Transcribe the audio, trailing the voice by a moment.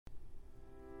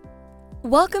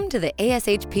Welcome to the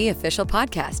ASHP Official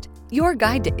Podcast, your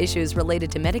guide to issues related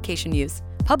to medication use,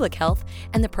 public health,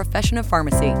 and the profession of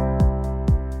pharmacy.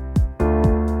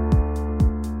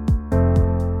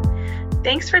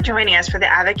 Thanks for joining us for the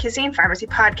Advocacy in Pharmacy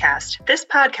podcast. This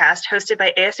podcast, hosted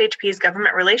by ASHP's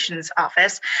Government Relations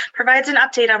Office, provides an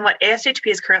update on what ASHP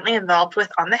is currently involved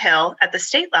with on the Hill at the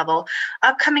state level,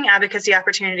 upcoming advocacy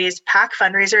opportunities, PAC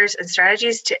fundraisers, and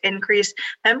strategies to increase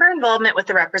member involvement with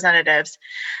the representatives.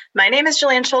 My name is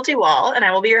Jillian Schulte-Wall, and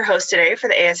I will be your host today for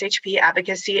the ASHP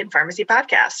Advocacy in Pharmacy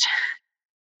podcast.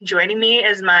 Joining me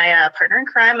is my partner in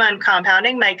crime on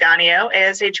compounding, Mike Ganio,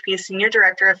 ASHP's Senior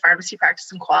Director of Pharmacy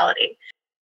Practice and Quality.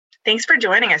 Thanks for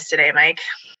joining us today, Mike.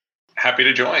 Happy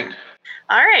to join.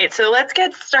 All right, so let's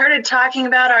get started talking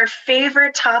about our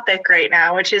favorite topic right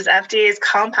now, which is FDA's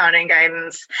compounding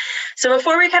guidance. So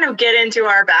before we kind of get into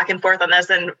our back and forth on this,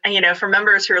 and for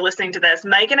members who are listening to this,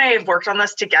 Mike and I have worked on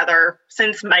this together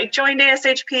since Mike joined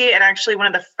ASHP, and actually one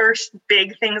of the first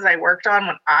big things I worked on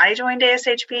when I joined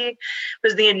ASHP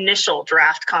was the initial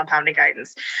draft compounding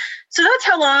guidance. So that's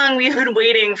how long we've been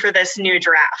waiting for this new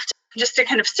draft, just to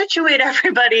kind of situate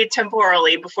everybody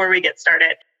temporally before we get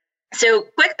started. So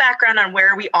quick background on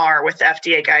where we are with the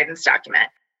FDA guidance document.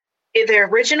 The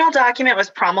original document was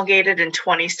promulgated in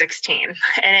 2016,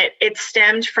 and it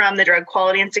stemmed from the Drug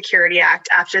Quality and Security Act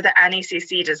after the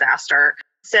NECC disaster.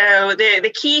 So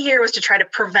the key here was to try to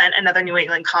prevent another New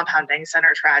England Compounding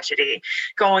Center tragedy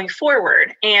going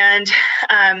forward. And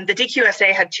the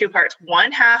DQSA had two parts.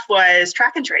 One half was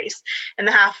track and trace, and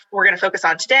the half we're going to focus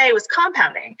on today was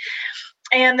compounding.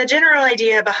 And the general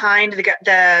idea behind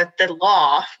the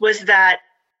law was that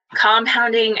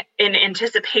compounding in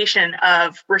anticipation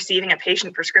of receiving a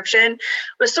patient prescription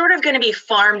was sort of going to be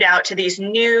farmed out to these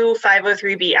new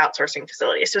 503B outsourcing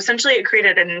facilities. So essentially it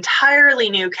created an entirely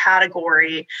new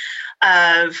category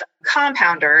of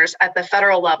compounders at the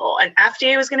federal level. And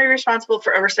FDA was going to be responsible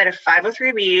for oversight of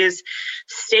 503Bs.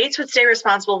 States would stay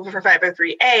responsible for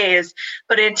 503As,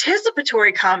 but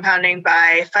anticipatory compounding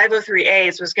by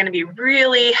 503As was going to be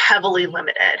really heavily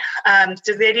limited.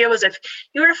 So the idea was if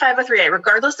you were a 503A,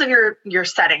 regardless of your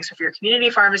settings, so if you're a community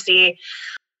pharmacy,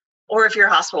 or if you're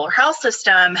a hospital or health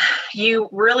system,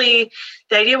 the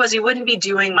idea was you wouldn't be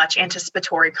doing much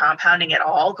anticipatory compounding at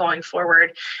all going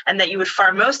forward, and that you would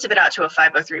farm most of it out to a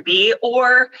 503B,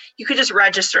 or you could just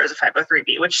register as a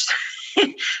 503B, which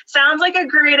sounds like a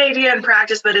great idea in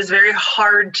practice, but is very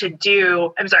hard to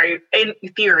do. I'm sorry, in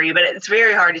theory, but it's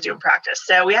very hard to do in practice.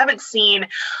 So we haven't seen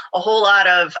a whole lot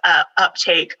of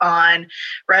uptake on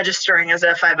registering as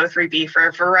a 503B for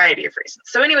a variety of reasons.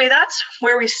 So anyway, that's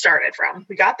where we started from.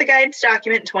 We got the guidance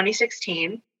document in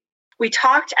 2016. We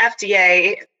talked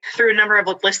FDA through a number of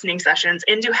listening sessions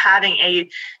into having a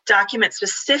document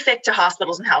specific to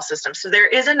hospitals and health systems. So there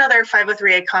is another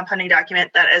 503A compounding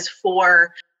document that is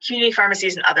for community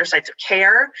pharmacies and other sites of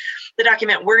care. The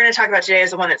document we're going to talk about today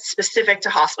is the one that's specific to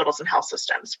hospitals and health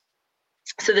systems.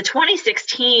 So the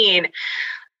 2016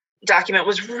 document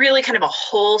was really kind of a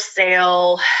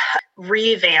wholesale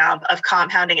revamp of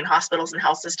compounding in hospitals and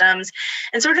health systems.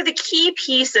 And sort of the key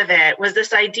piece of it was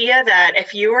this idea that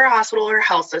if you were a hospital or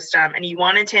health system and you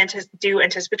wanted to do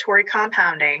anticipatory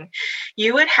compounding,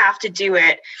 you would have to do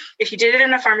it. If you did it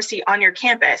in a pharmacy on your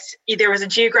campus, there was a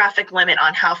geographic limit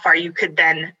on how far you could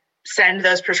then send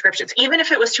those prescriptions. Even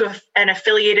if it was to an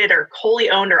affiliated or wholly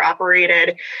owned or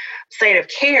operated site of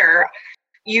care,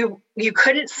 you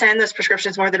couldn't send those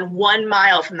prescriptions more than 1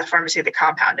 mile from the pharmacy that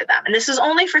compounded them. And this is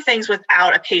only for things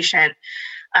without a patient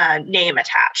name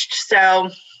attached. So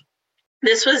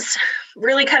this was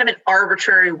really kind of an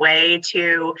arbitrary way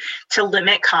to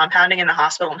limit compounding in the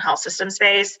hospital and health system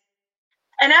space.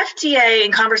 And FDA,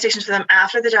 in conversations with them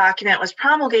after the document was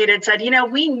promulgated, said,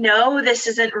 we know this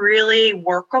isn't really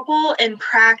workable in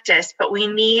practice, but we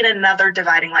need another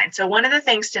dividing line. So one of the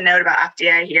things to note about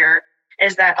FDA here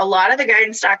is that a lot of the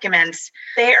guidance documents,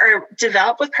 they are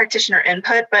developed with practitioner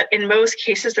input, but in most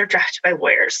cases, they're drafted by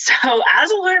lawyers. So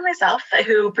as a lawyer myself,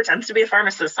 who pretends to be a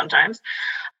pharmacist sometimes,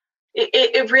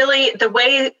 it really, the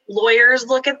way lawyers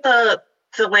look at the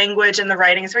language and the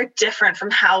writing is very different from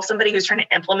how somebody who's trying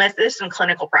to implement this in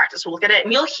clinical practice will look at it.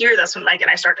 And you'll hear this when Mike and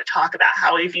I start to talk about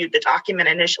how we viewed the document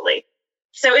initially.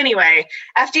 So anyway,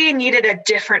 FDA needed a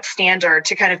different standard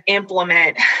to kind of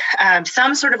implement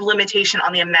some sort of limitation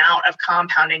on the amount of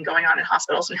compounding going on in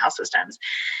hospitals and health systems.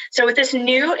 So with it's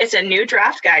a new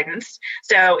draft guidance.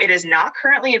 So it is not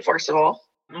currently enforceable.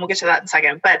 And we'll get to that in a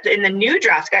second. But in the new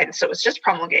draft guidance, so it was just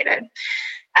promulgated,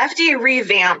 FDA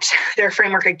revamped their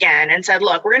framework again and said,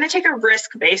 look, we're going to take a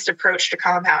risk-based approach to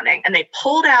compounding. And they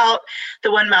pulled out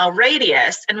the 1 mile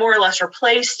radius and more or less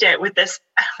replaced it with this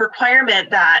requirement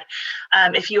that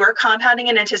if you are compounding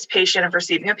in anticipation of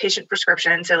receiving a patient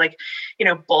prescription, so like,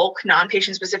 bulk,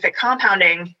 non-patient specific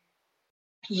compounding,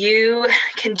 you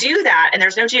can do that and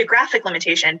there's no geographic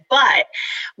limitation. But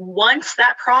once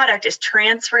that product is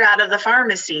transferred out of the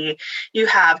pharmacy, you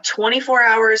have 24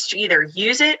 hours to either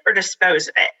use it or dispose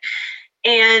of it.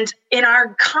 And in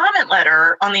our comment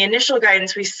letter on the initial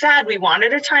guidance, we said we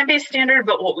wanted a time-based standard,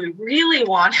 but what we really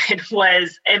wanted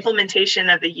was implementation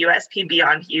of the USP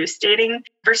Beyond Use dating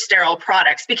for sterile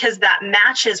products, because that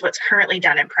matches what's currently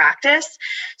done in practice.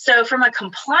 So from a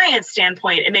compliance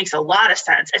standpoint, it makes a lot of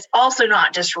sense. It's also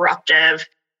not disruptive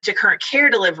to current care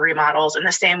delivery models in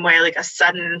the same way like a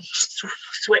sudden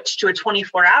switch to a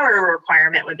 24-hour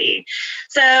requirement would be.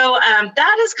 So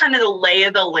that is kind of the lay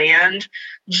of the land,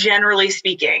 generally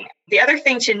speaking. The other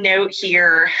thing to note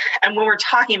here, and when we're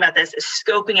talking about this, is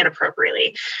scoping it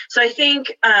appropriately. So I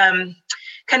think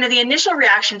kind of the initial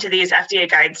reaction to these FDA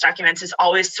guidance documents is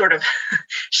always sort of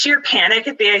sheer panic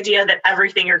at the idea that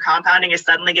everything you're compounding is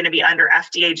suddenly going to be under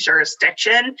FDA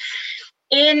jurisdiction.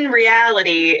 In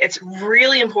reality, it's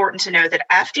really important to note that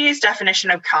FDA's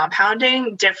definition of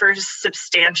compounding differs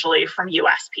substantially from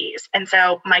USP's. And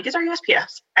so Mike is our USP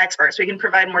expert, so we can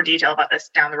provide more detail about this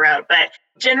down the road. But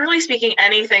generally speaking,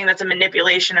 anything that's a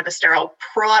manipulation of a sterile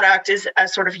product is a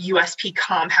sort of USP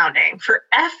compounding. For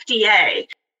FDA,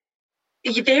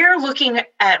 they're looking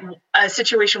at a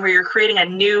situation where you're creating a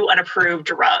new unapproved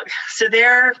drug. So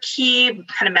their key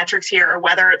kind of metrics here are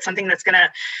whether it's something that's going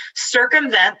to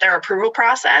circumvent their approval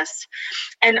process,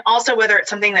 and also whether it's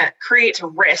something that creates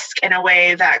risk in a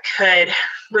way that could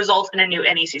result in a new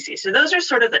NECC. So those are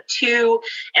sort of the two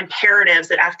imperatives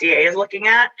that FDA is looking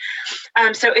at.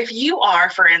 So if you are,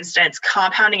 for instance,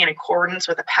 compounding in accordance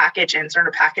with a package insert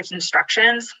or package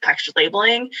instructions, package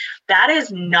labeling, that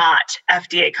is not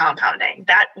FDA compounding.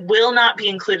 That will not be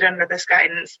included under this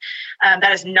guidance.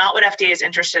 That is not what FDA is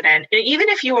interested in. Even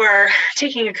if you are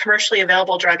taking a commercially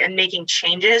available drug and making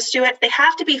changes to it, they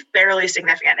have to be fairly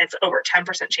significant. It's over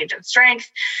 10% change in strength.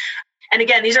 And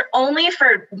again, these are only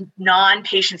for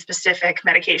non-patient specific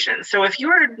medications. So if you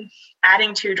are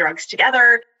adding two drugs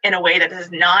together in a way that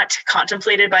is not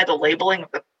contemplated by the labeling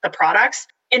of the products,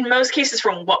 in most cases,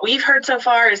 from what we've heard so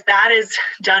far, is that is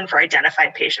done for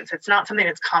identified patients. It's not something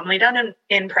that's commonly done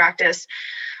in practice.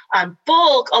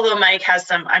 Bulk, although Mike has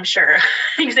some, I'm sure,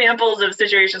 examples of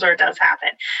situations where it does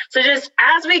happen. So just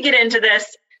as we get into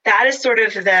this, that is sort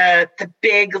of the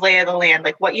big lay of the land,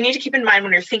 like what you need to keep in mind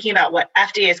when you're thinking about what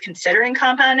FDA is considering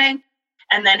compounding,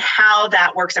 and then how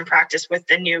that works in practice with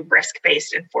the new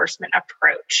risk-based enforcement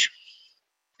approach.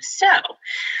 So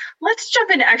let's jump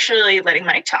into actually letting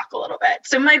Mike talk a little bit.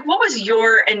 So Mike, what was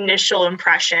your initial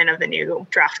impression of the new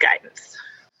draft guidance?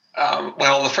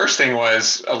 Well, the first thing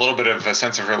was a little bit of a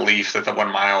sense of relief that the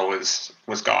 1 mile was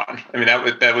gone. I mean,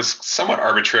 that was somewhat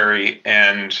arbitrary,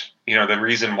 and the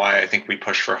reason why I think we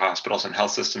push for hospitals and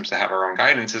health systems to have our own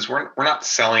guidance is we're not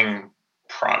selling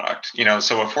product.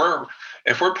 So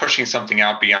if we're pushing something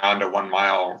out beyond a 1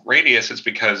 mile radius, it's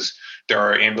because there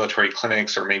are ambulatory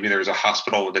clinics, or maybe there's a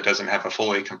hospital that doesn't have a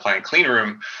fully compliant clean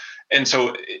room, and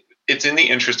so it's in the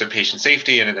interest of patient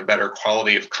safety and in a better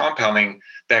quality of compounding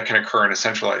that can occur in a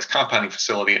centralized compounding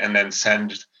facility, and then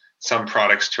send some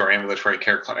products to our ambulatory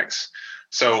care clinics.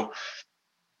 So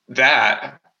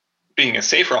that being a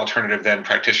safer alternative than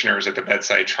practitioners at the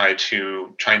bedside trying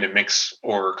to mix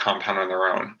or compound on their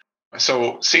own.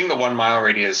 So seeing the 1 mile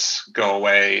radius go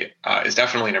away is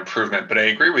definitely an improvement. But I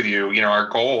agree with you. Our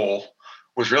goal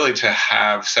was really to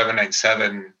have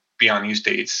 797 beyond use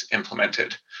dates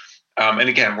implemented. And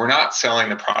again, we're not selling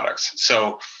the products.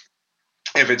 So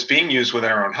if it's being used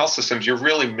within our own health systems, you're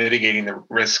really mitigating the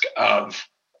risk of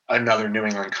another New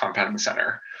England compounding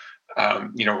center.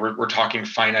 We're talking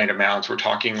finite amounts. We're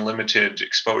talking limited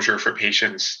exposure for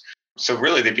patients. So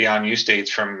really the beyond use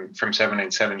dates from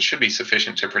 797 should be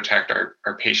sufficient to protect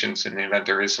our patients in the event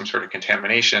there is some sort of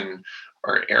contamination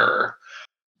or error.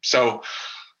 So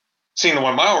seeing the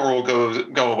 1 mile rule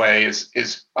go away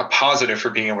is a positive for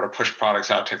being able to push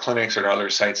products out to clinics or to other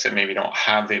sites that maybe don't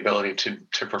have the ability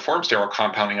to perform sterile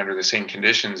compounding under the same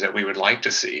conditions that we would like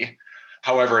to see.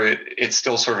 However, it's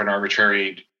still sort of an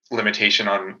arbitrary limitation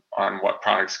on what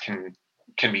products can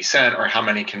be sent or how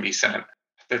many can be sent.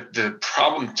 The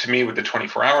problem to me with the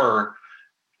 24-hour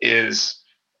is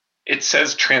it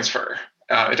says transfer.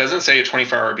 It doesn't say a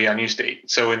 24-hour beyond use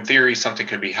date. So in theory, something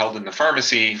could be held in the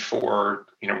pharmacy for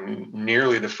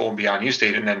nearly the full beyond use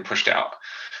date and then pushed out.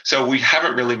 So we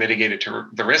haven't really mitigated to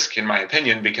the risk, in my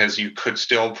opinion, because you could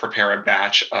still prepare a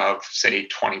batch of, say,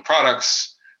 20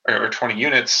 products or 20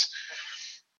 units.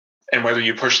 And whether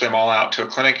you push them all out to a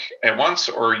clinic at once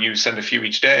or you send a few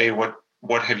each day, what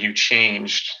have you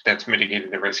changed that's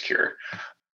mitigated the risk here?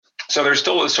 So there's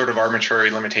still a sort of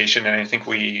arbitrary limitation, and I think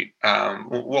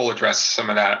we'll address some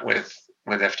of that with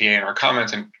FDA in our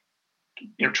comments, and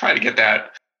try to get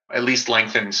that at least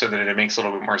lengthened so that it makes a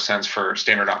little bit more sense for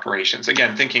standard operations.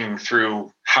 Again, thinking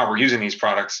through how we're using these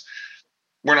products,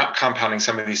 we're not compounding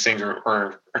some of these things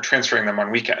or transferring them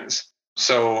on weekends.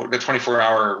 So the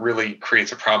 24-hour really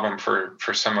creates a problem for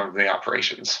some of the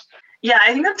operations. Yeah,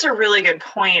 I think that's a really good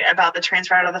point about the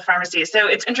transfer out of the pharmacy. So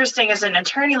it's interesting, as an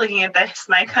attorney looking at this,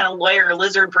 my kind of lawyer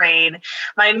lizard brain,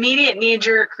 my immediate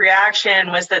knee-jerk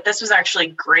reaction was that this was actually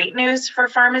great news for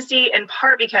pharmacy, in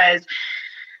part because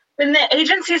when the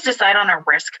agencies decide on a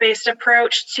risk-based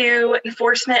approach to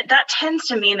enforcement, that tends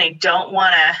to mean they don't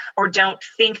want to or don't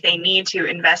think they need to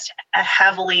invest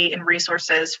heavily in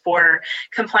resources for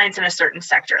compliance in a certain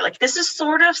sector. Like, this is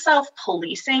sort of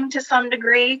self-policing to some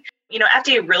degree.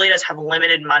 FDA really does have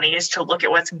limited monies to look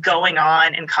at what's going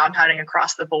on in compounding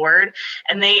across the board.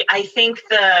 And I think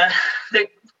the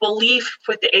belief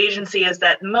with the agency is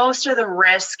that most of the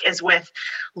risk is with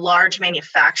large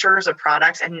manufacturers of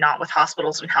products and not with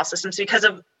hospitals and health systems because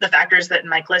of the factors that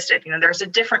Mike listed. There's a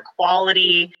different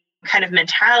quality kind of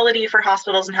mentality for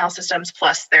hospitals and health systems,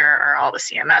 plus there are all the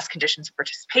CMS conditions of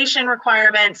participation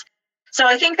requirements. So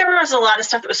I think there was a lot of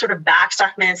stuff that was sort of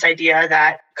backstocking this idea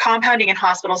that compounding in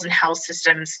hospitals and health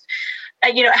systems,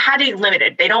 had to be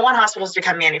limited. They don't want hospitals to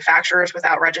become manufacturers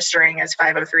without registering as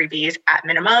 503Bs at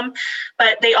minimum,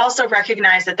 but they also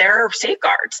recognize that there are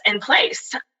safeguards in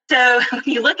place. So when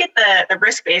you look at the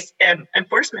risk-based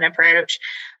enforcement approach,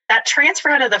 that transfer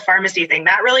out of the pharmacy thing,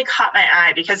 that really caught my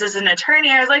eye, because as an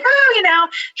attorney, I was like,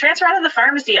 transfer out of the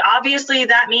pharmacy, obviously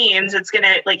that means it's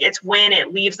when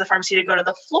it leaves the pharmacy to go to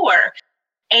the floor.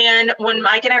 And when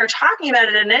Mike and I were talking about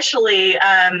it initially,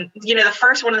 one of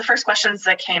the first questions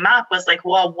that came up was like,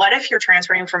 well, what if you're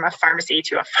transferring from a pharmacy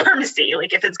to a pharmacy?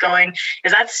 Like, if it's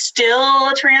is that still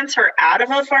a transfer out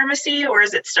of a pharmacy, or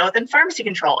is it still within pharmacy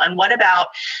control? And what about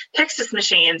Pyxis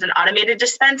machines and automated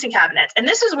dispensing cabinets? And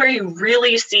this is where you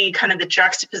really see kind of the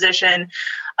juxtaposition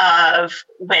of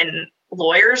when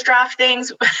lawyers draft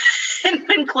things and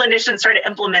when clinicians try to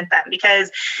implement them,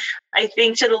 because I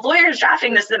think to the lawyers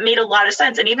drafting this, that made a lot of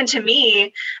sense. And even to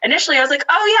me, initially, I was like,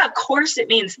 oh yeah, of course it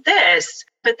means this.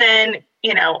 But then,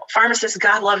 pharmacists,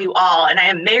 God love you all. And I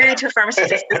am married to a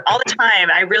pharmacist all the time.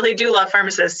 I really do love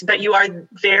pharmacists, but you are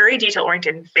very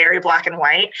detail-oriented, very black and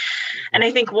white. And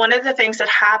I think one of the things that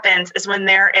happens is when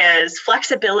there is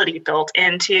flexibility built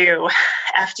into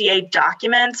FDA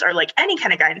documents or like any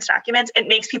kind of guidance documents, it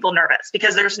makes people nervous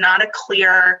because there's not a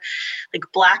clear, like,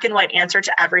 black and white answer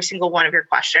to every single one of your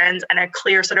questions and a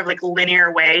clear sort of like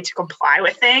linear way to comply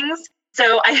with things.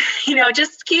 So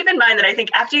just keep in mind that I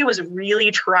think FDA was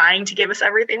really trying to give us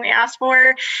everything we asked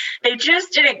for. They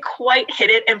just didn't quite hit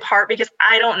it, in part because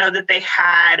I don't know that they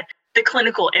had the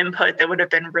clinical input that would have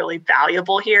been really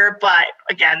valuable here. But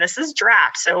again, this is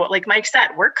draft. So like Mike said,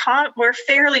 we're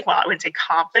fairly, well, I wouldn't say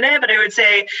confident, but I would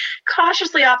say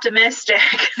cautiously optimistic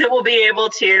that we'll be able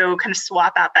to kind of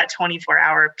swap out that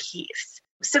 24-hour piece.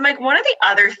 So Mike, one of the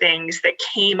other things that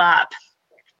came up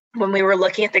when we were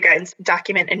looking at the guidance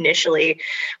document initially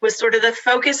was sort of the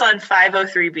focus on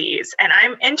 503Bs. And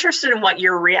I'm interested in what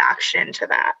your reaction to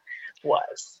that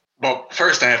was. Well,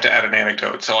 first I have to add an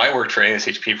anecdote. So I worked for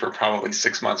ASHP for probably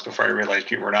 6 months before I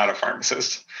realized you were not a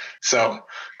pharmacist. So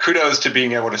kudos to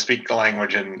being able to speak the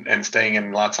language and staying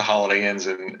in lots of Holiday Inns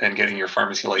and getting your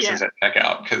pharmacy license at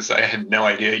checkout, because I had no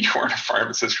idea you weren't a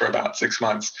pharmacist for about 6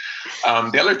 months.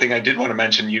 The other thing I did want to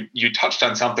mention, you touched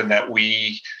on something that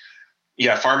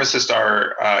pharmacists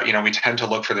are, we tend to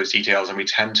look for those details, and we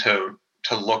tend to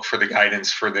look for the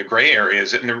guidance for the gray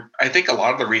areas. And I think a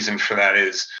lot of the reason for that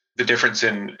is the difference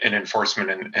in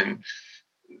enforcement and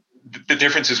the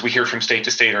differences we hear from state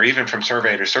to state, or even from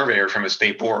survey to survey, or from a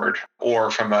state board,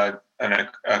 or from an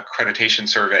accreditation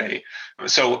survey.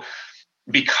 So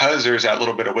because there's that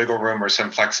little bit of wiggle room or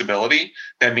some flexibility,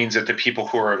 that means that the people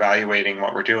who are evaluating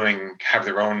what we're doing have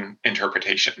their own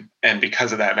interpretation. And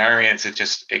because of that variance,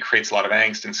 it creates a lot of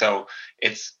angst. And so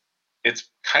it's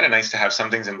kind of nice to have some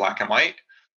things in black and white.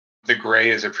 The gray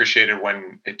is appreciated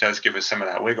when it does give us some of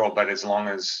that wiggle, but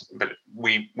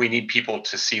we need people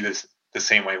to see this the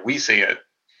same way we see it.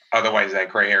 Otherwise, that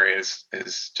gray area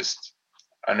is just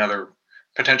another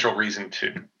potential reason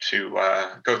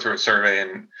to go through a survey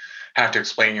and have to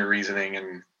explain your reasoning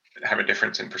and have a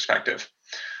difference in perspective.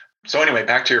 So anyway,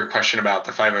 back to your question about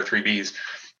the 503Bs.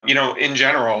 In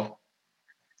general,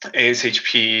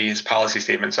 ASHP's policy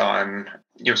statements on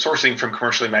sourcing from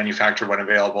commercially manufactured when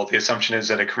available, the assumption is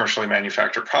that a commercially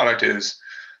manufactured product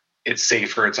it's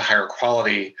safer, it's a higher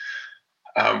quality.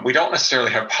 We don't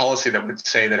necessarily have policy that would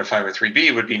say that a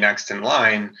 503B would be next in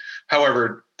line.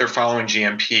 However, they're following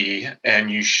GMP, and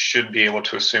you should be able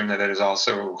to assume that it is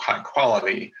also high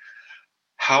quality.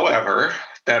 However,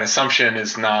 that assumption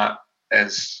is not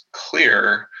as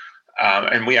clear.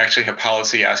 And we actually have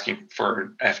policy asking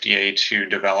for FDA to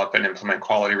develop and implement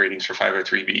quality ratings for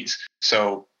 503Bs.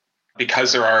 So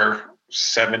because there are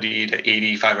 70 to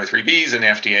 80 503Bs, and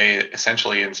FDA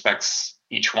essentially inspects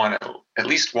each one at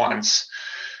least once,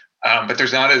 but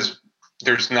there's not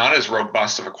as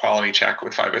robust of a quality check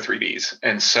with 503Bs.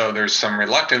 And so there's some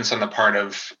reluctance on the part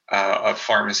of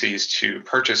pharmacies to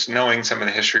purchase, knowing some of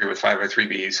the history with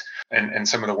 503Bs and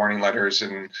some of the warning letters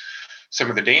and some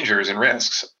of the dangers and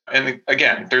risks. And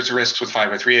again, there's risks with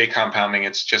 503A compounding.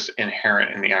 It's just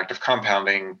inherent in the act of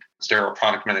compounding, sterile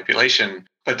product manipulation.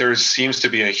 But there seems to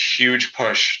be a huge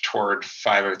push toward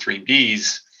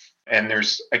 503Bs. And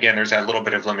there's that little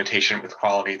bit of limitation with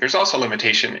quality. There's also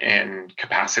limitation in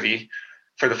capacity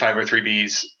for the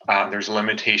 503Bs. There's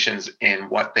limitations in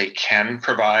what they can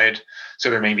provide. So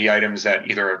there may be items that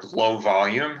either have low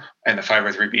volume and the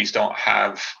 503Bs don't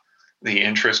have the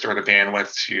interest or the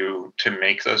bandwidth to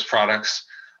make those products,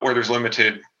 or there's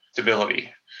limited stability.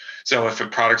 So if a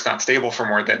product's not stable for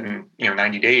more than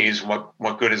 90 days,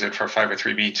 what good is it for a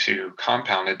 503B to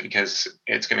compound it, because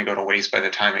it's going to go to waste by the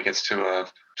time it gets to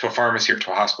a pharmacy or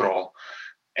to a hospital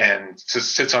and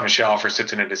sits on a shelf or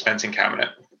sits in a dispensing cabinet.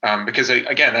 Because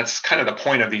again, that's kind of the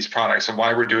point of these products, and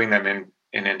why we're doing them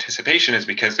in anticipation is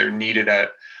because they're needed at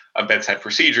a bedside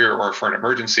procedure or for an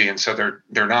emergency. And so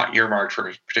they're not earmarked for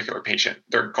a particular patient.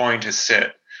 They're going to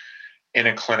sit in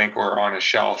a clinic or on a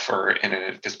shelf or in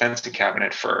a dispensing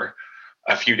cabinet for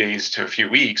a few days to a few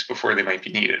weeks before they might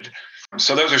be needed.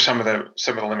 So those are some of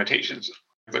the limitations.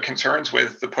 The concerns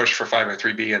with the push for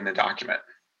 503B in the document.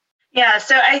 Yeah,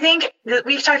 so I think that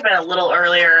we've talked about it a little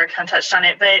earlier, kind of touched on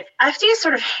it, but FDA is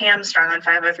sort of hamstrung on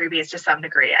 503Bs to some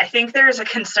degree. I think there's a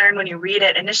concern when you read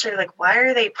it initially, like, why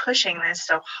are they pushing this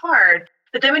so hard?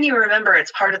 But then when you remember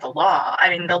it's part of the law,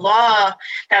 I mean, the law,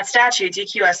 that statute,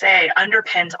 DQSA,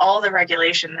 underpins all the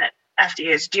regulation that FDA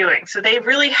is doing. So they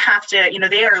really have to,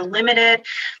 they are limited.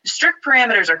 Strict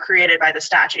parameters are created by the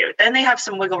statute. Then they have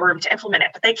some wiggle room to implement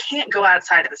it, but they can't go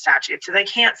outside of the statute. So they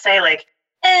can't say like,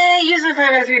 use the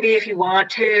 503B if you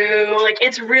want to. Like,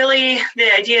 it's really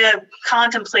the idea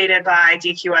contemplated by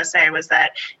DQSA was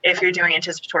that if you're doing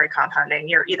anticipatory compounding,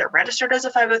 you're either registered as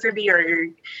a 503B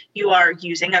or you are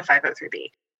using a 503B.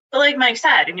 But like Mike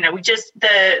said,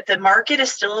 the market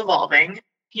is still evolving.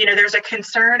 There's a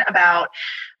concern about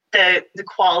the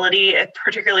quality,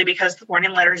 particularly because the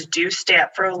warning letters do stay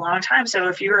up for a long time. So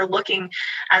if you're looking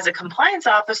as a compliance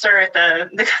officer at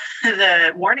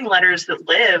the warning letters that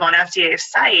live on FDA's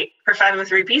site for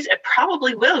 503Bs, it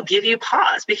probably will give you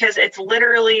pause, because it's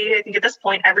literally, I think at this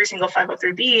point, every single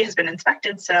 503B has been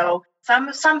inspected. So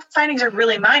some findings are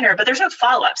really minor, but there's no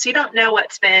follow-up. So you don't know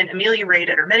what's been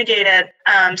ameliorated or mitigated.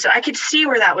 So I could see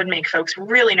where that would make folks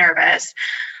really nervous.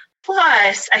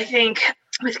 Plus, I think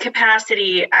with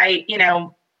capacity,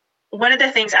 one of the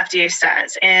things FDA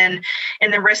says in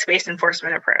the risk-based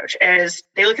enforcement approach is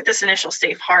they look at this initial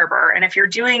safe harbor. And if you're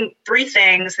doing three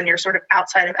things, then you're sort of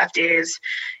outside of FDA's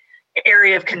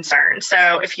area of concern.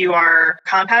 So if you are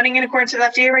compounding in accordance with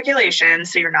FDA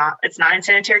regulations, so it's not in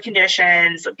sanitary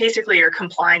conditions, basically you're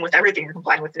complying with everything you're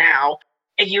complying with now.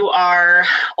 You are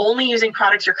only using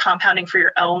products you're compounding for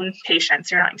your own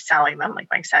patients. You're not selling them. Like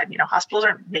Mike said, hospitals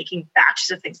aren't making batches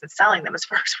of things and selling them as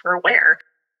far as we're aware.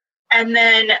 And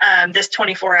then this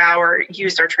 24-hour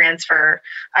use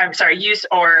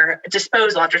or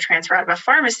disposal after transfer out of a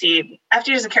pharmacy,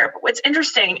 FDA doesn't care. But what's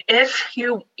interesting, if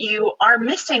you are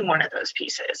missing one of those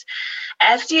pieces,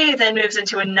 FDA then moves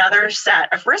into another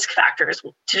set of risk factors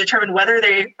to determine whether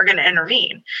they are going to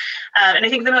intervene. And I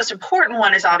think the most important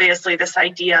one is obviously this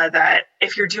idea that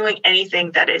if you're doing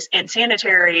anything that is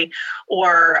insanitary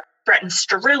or threatens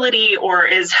sterility or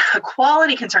is a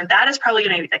quality concern, that is probably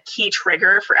going to be the key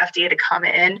trigger for FDA to come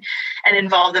in and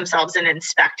involve themselves in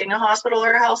inspecting a hospital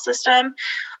or a health system.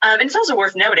 And it's also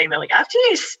worth noting that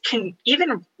FDA can,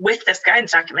 even with this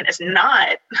guidance document, is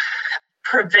not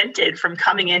prevented from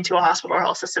coming into a hospital or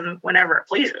health system whenever it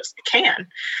pleases. It can,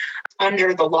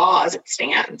 under the law as it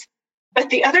stands. But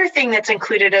the other thing that's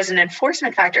included as an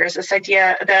enforcement factor is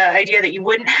the idea that you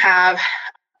wouldn't have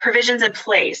provisions in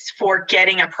place for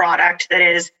getting a product that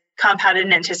is compounded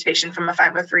in anticipation from a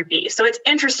 503B. So it's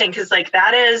interesting because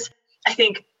that is, I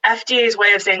think, FDA's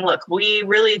way of saying, look, we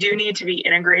really do need to be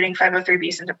integrating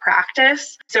 503Bs into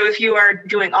practice. So if you are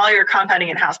doing all your compounding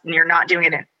in-house and you're not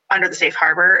doing it under the safe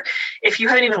harbor, if you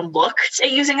haven't even looked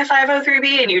at using a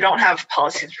 503B and you don't have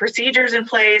policies and procedures in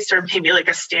place, or maybe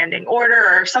a standing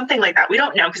order or something like that, we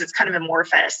don't know because it's kind of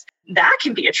amorphous, that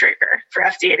can be a trigger for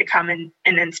FDA to come and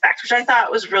inspect, which I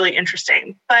thought was really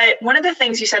interesting. But one of the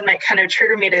things you said might kind of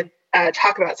trigger me to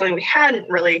talk about something we hadn't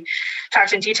really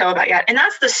talked in detail about yet, and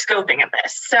that's the scoping of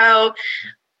this. So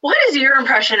what is your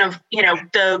impression of,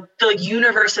 the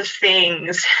universe of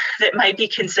things that might be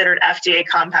considered FDA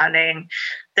compounding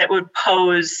that would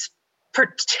pose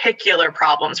particular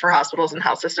problems for hospitals and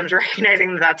health systems,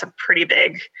 recognizing that that's a pretty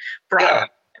big problem?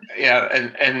 Yeah.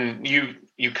 And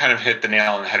you kind of hit the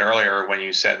nail on the head earlier when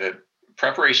you said that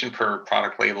preparation per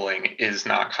product labeling is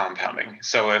not compounding.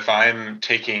 So if I'm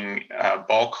taking a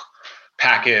bulk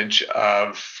package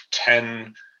of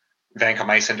 10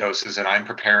 vancomycin doses and I'm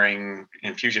preparing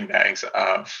infusion bags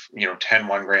of 10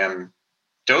 1-gram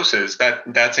doses,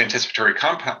 that's anticipatory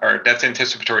that's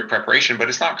anticipatory preparation, but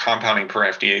it's not compounding per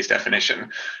FDA's definition.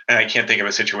 And I can't think of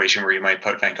a situation where you might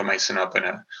put vancomycin up in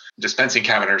a dispensing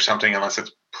cabinet or something, unless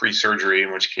it's pre-surgery,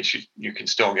 in which case you can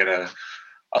still get a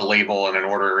label and an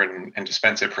order and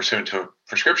dispense it pursuant to a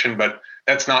prescription, but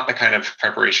that's not the kind of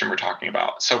preparation we're talking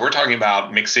about. So we're talking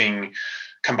about mixing,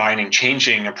 combining,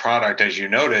 changing a product, as you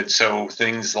noted. So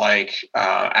things like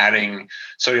adding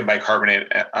sodium bicarbonate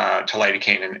to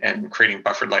lidocaine and creating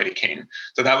buffered lidocaine.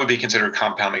 So that would be considered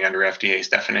compounding under FDA's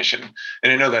definition.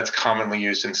 And I know that's commonly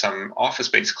used in some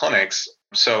office-based clinics.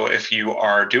 So if you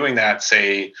are doing that,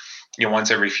 say, once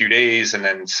every few days and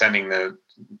then sending the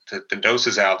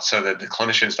doses out so that the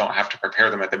clinicians don't have to prepare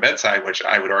them at the bedside, which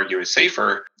I would argue is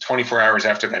safer, 24 hours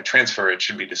after that transfer, it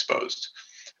should be disposed.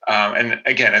 And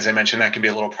again, as I mentioned, that can be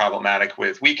a little problematic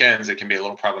with weekends. It can be a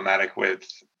little problematic with,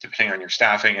 depending on your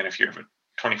staffing and if you have a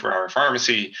 24-hour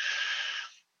pharmacy.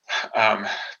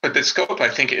 But the scope, I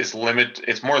think, is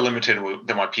it's more limited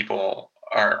than what people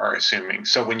are assuming.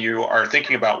 So when you are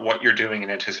thinking about what you're doing in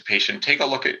anticipation, take a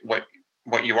look at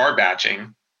what you are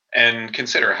batching and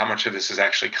consider how much of this is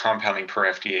actually compounding per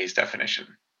FDA's definition.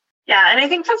 Yeah, and I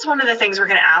think that's one of the things we're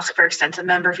going to ask for extensive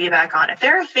member feedback on. If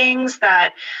there are things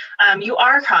that you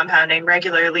are compounding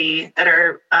regularly that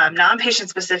are non-patient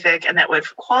specific and that would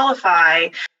qualify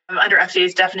under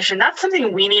FDA's definition, that's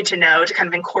something we need to know to kind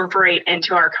of incorporate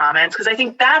into our comments, because I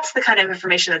think that's the kind of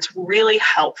information that's really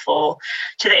helpful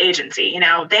to the agency.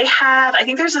 I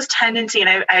think there's this tendency,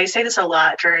 and I say this a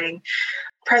lot during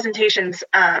presentations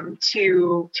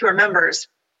to our members.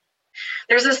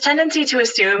 There's this tendency to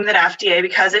assume that FDA,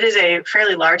 because it is a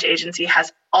fairly large agency,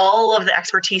 has all of the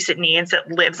expertise it needs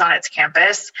that lives on its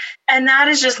campus. And that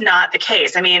is just not the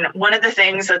case. I mean, one of the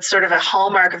things that's sort of a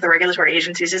hallmark of the regulatory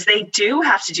agencies is they do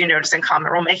have to do notice and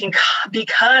comment rulemaking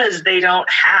because they don't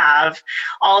have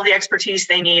all the expertise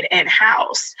they need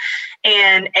in-house.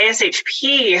 And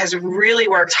ASHP has really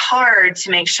worked hard to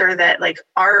make sure that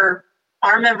our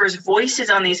members' voices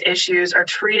on these issues are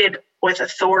treated with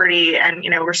authority and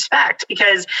respect,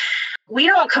 because we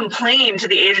don't complain to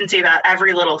the agency about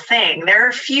every little thing. There are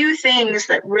a few things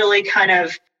that really kind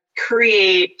of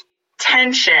create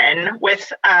tension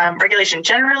with regulation.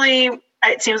 Generally,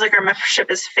 it seems like our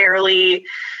membership is fairly,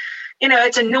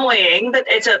 it's annoying, but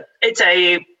it's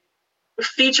a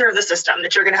feature of the system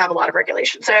that you're going to have a lot of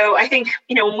regulation. So I think,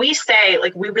 when we say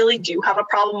we really do have a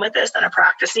problem with this in a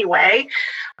practicey way,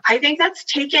 I think that's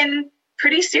taken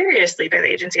pretty seriously by the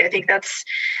agency. I think that's,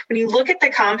 when you look at the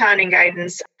compounding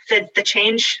guidance, the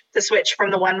switch from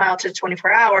the 1 mile to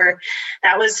 24 hour,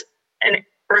 that was a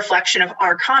reflection of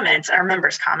our comments, our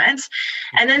members' comments.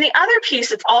 And then the other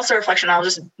piece, it's also a reflection, I'll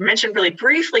just mention really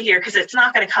briefly here, because it's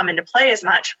not going to come into play as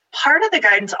much. Part of the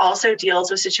guidance also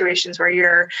deals with situations where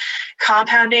you're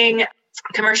compounding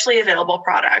commercially available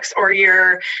products, or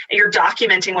you're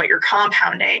documenting what you're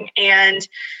compounding. And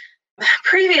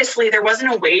previously, there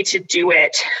wasn't a way to do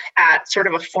it at sort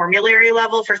of a formulary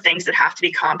level for things that have to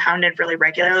be compounded really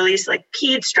regularly. So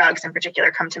peds drugs in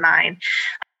particular come to mind.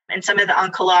 and some of the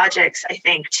oncologics, I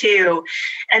think, too.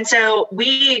 And so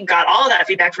we got all of that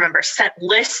feedback from members, sent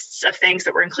lists of things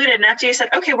that were included. And FDA said,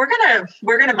 okay, we're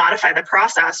gonna modify the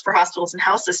process for hospitals and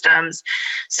health systems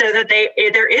so that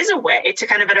there is a way to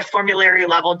kind of at a formulary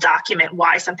level document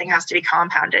why something has to be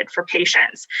compounded for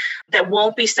patients that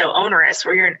won't be so onerous,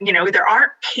 where there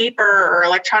aren't paper or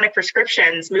electronic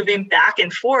prescriptions moving back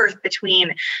and forth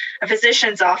between a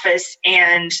physician's office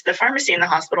and the pharmacy in the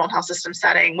hospital and health system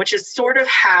setting, which is sort of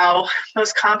how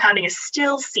most compounding is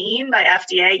still seen by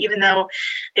FDA, even though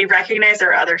they recognize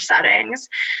there are other settings.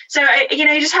 So,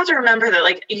 you just have to remember that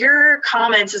like your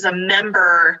comments as a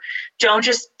member don't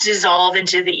just dissolve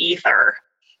into the ether.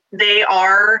 They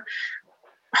are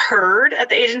heard at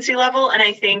the agency level. And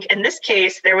I think in this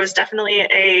case, there was definitely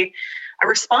a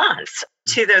response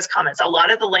to those comments. A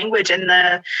lot of the language in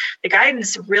the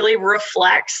guidance really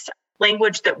reflects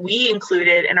language that we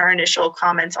included in our initial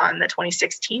comments on the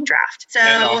 2016 draft. So,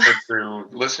 and also through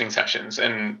listening sessions.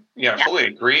 And I fully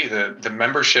agree that the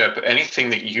membership, anything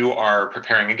that you are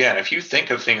preparing, again, if you think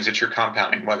of things that you're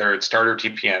compounding, whether it's starter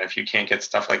TPN, if you can't get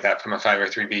stuff like that from a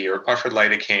 503B or buffered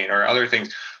lidocaine or other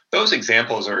things, those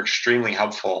examples are extremely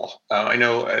helpful. I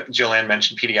know Jillian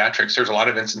mentioned pediatrics. There's a lot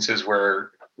of instances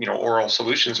where oral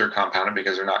solutions are compounded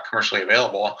because they're not commercially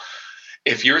available.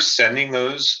 If you're sending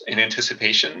those in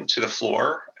anticipation to the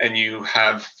floor and you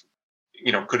have,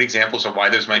 good examples of why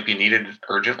those might be needed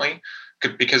urgently,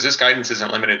 because this guidance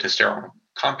isn't limited to sterile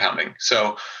compounding.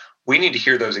 So we need to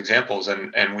hear those examples,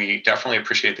 and we definitely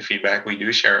appreciate the feedback. We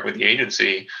do share it with the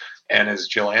agency. And as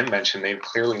Jillian mentioned, they've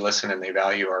clearly listened and they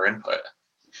value our input.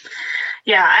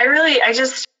 Yeah,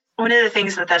 one of the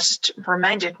things that just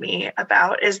reminded me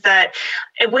about is that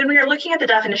when we are looking at the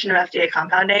definition of FDA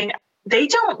compounding, they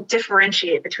don't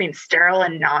differentiate between sterile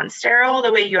and non-sterile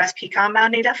the way USP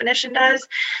compounding definition does.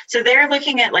 So they're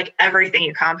looking at like everything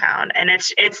you compound, and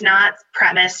it's not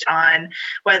premised on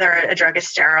whether a drug is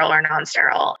sterile or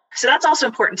non-sterile. So that's also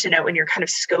important to note when you're kind of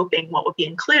scoping what would be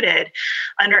included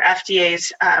under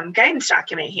FDA's guidance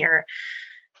document here.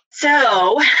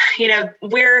 So,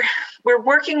 we're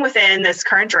working within this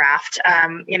current draft.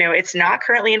 It's not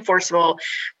currently enforceable.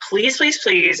 Please,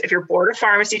 if your board of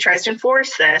pharmacy tries to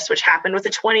enforce this, which happened with the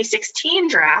 2016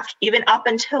 draft, even up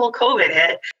until COVID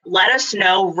hit, let us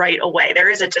know right away. There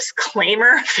is a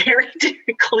disclaimer, very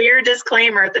clear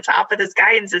disclaimer at the top of this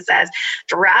guidance that says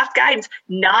draft guidance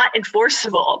not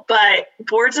enforceable, but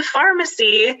boards of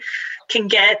pharmacy can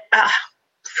get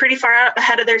pretty far out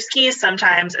ahead of their skis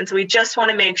sometimes. And so we just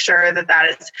want to make sure that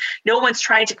is no one's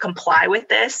trying to comply with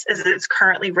this as it's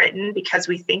currently written, because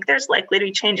we think there's likely to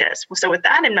be changes. So with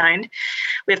that in mind,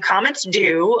 we have comments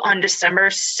due on December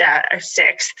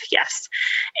 6th. Yes.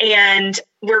 And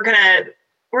we're going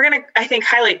to, I think,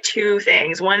 highlight two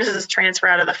things. One is this transfer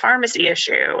out of the pharmacy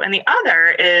issue, and the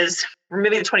other is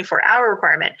removing the 24-hour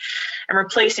requirement and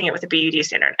replacing it with a BUD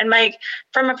standard. And Mike,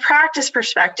 from a practice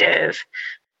perspective,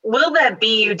 will that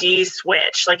BUD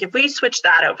switch? Like if we switch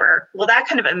that over, will that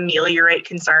kind of ameliorate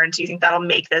concerns? Do you think that'll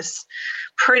make this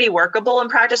pretty workable in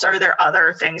practice? Or are there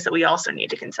other things that we also need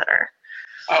to consider?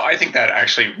 Oh, I think that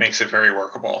actually makes it very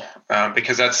workable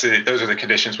because those are the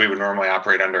conditions we would normally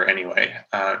operate under anyway.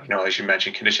 As you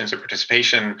mentioned, conditions of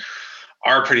participation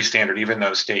are pretty standard, even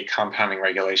though state compounding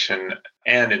regulation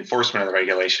and enforcement of the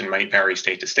regulation might vary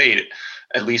state to state.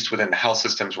 At least within the health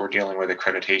systems, we're dealing with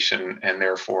accreditation and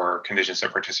therefore conditions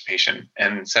of participation.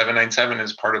 And 797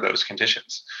 is part of those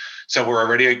conditions. So we're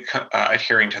already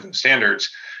adhering to those standards,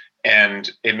 and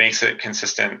it makes it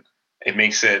consistent. It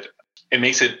makes it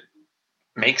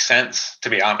make sense, to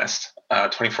be honest.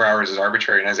 24 hours is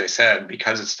arbitrary. And as I said,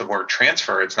 because it's the word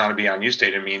transfer, it's not a beyond use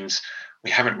date. It means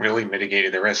we haven't really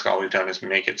mitigated the risk. All we've done is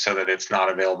make it so that it's not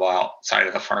available outside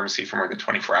of the pharmacy for more than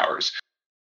 24 hours.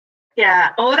 Yeah.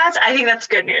 Oh, I think that's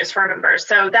good news for members.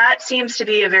 So that seems to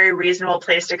be a very reasonable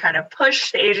place to kind of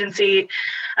push the agency.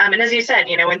 And as you said,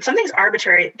 when something's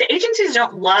arbitrary, the agencies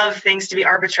don't love things to be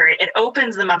arbitrary. It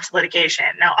opens them up to litigation.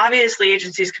 Now, obviously,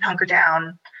 agencies can hunker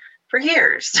down for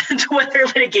years with their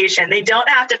litigation. They don't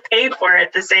have to pay for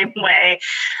it the same way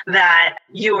that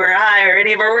you or I or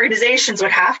any of our organizations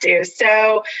would have to.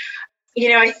 So,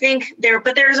 I think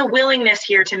there's a willingness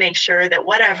here to make sure that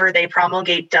whatever they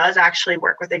promulgate does actually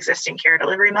work with existing care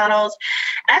delivery models.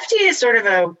 FDA is sort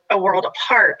of a world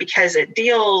apart because it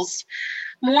deals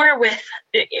more with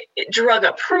drug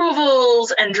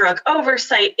approvals and drug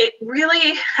oversight. It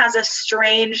really has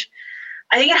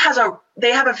they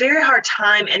have a very hard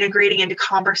time integrating into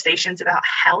conversations about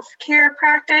healthcare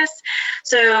practice.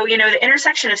 So, the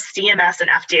intersection of CMS and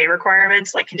FDA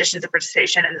requirements, like conditions of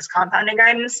participation and this compounding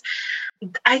guidance,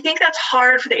 I think that's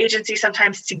hard for the agency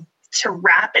sometimes to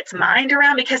wrap its mind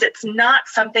around, because it's not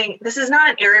something, this is not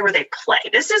an area where they play.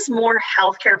 This is more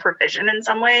healthcare provision in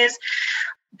some ways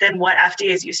than what FDA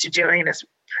is used to doing and is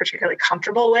particularly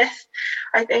comfortable with,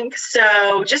 I think.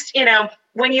 So just,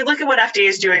 when you look at what FDA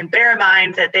is doing, bear in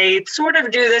mind that they sort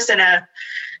of do this in a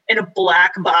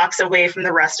black box away from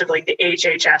the rest of like the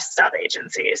HHS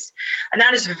sub-agencies. And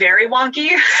that is very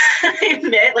wonky, I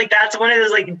admit. Like that's one of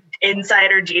those like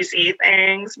insider GC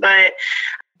things, but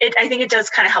I think it does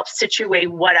kind of help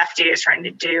situate what FDA is trying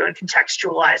to do and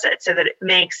contextualize it so that it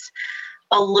makes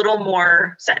a little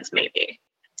more sense maybe.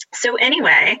 So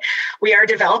anyway, we are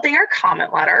developing our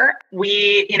comment letter.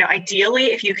 We,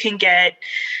 ideally, if you can get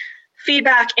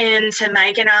feedback into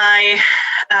Mike and I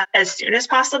as soon as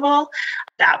possible,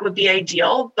 that would be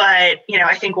ideal. But,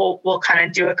 I think we'll kind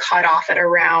of do a cutoff at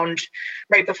around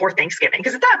right before Thanksgiving.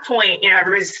 Because at that point,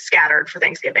 everybody's scattered for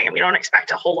Thanksgiving and we don't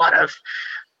expect a whole lot of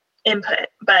input.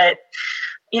 But,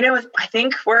 I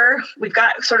think we've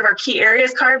got sort of our key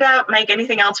areas carved out. Mike,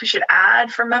 anything else we should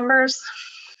add for members?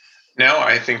 No,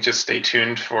 I think just stay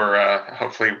tuned for,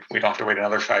 hopefully we don't have to wait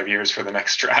another 5 years for the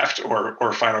next draft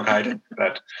or final guidance.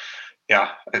 But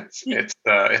yeah, it's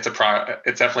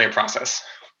definitely a process.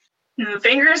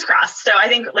 Fingers crossed. So I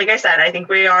think, like I said, I think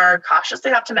we are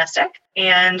cautiously optimistic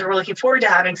and we're looking forward to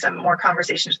having some more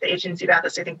conversations with the agency about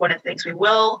this. I think one of the things we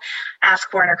will ask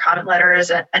for in our comment letter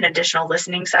is an additional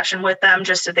listening session with them,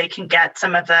 just so they can get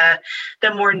some of the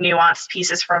more nuanced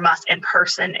pieces from us in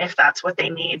person, if that's what they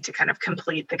need to kind of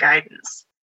complete the guidance.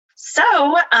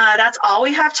 So that's all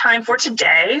we have time for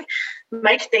today.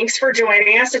 Mike, thanks for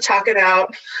joining us to talk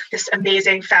about this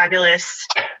amazing, fabulous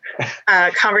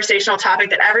conversational topic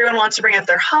that everyone wants to bring at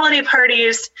their holiday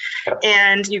parties.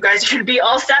 And you guys should be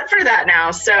all set for that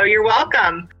now. So you're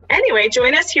welcome. Anyway,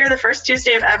 join us here the first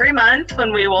Tuesday of every month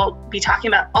when we will be talking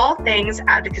about all things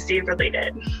advocacy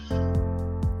related.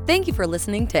 Thank you for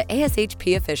listening to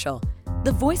ASHP Official,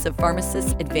 the voice of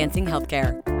pharmacists advancing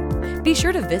healthcare. Be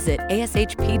sure to visit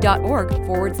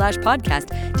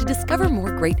ashp.org/podcast to discover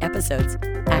more great episodes,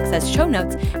 access show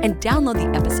notes, and download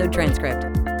the episode transcript.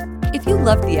 If you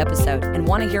loved the episode and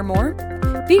want to hear more,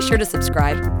 be sure to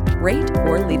subscribe, rate,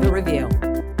 or leave a review.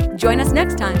 Join us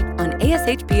next time on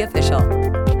ASHP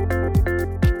Official.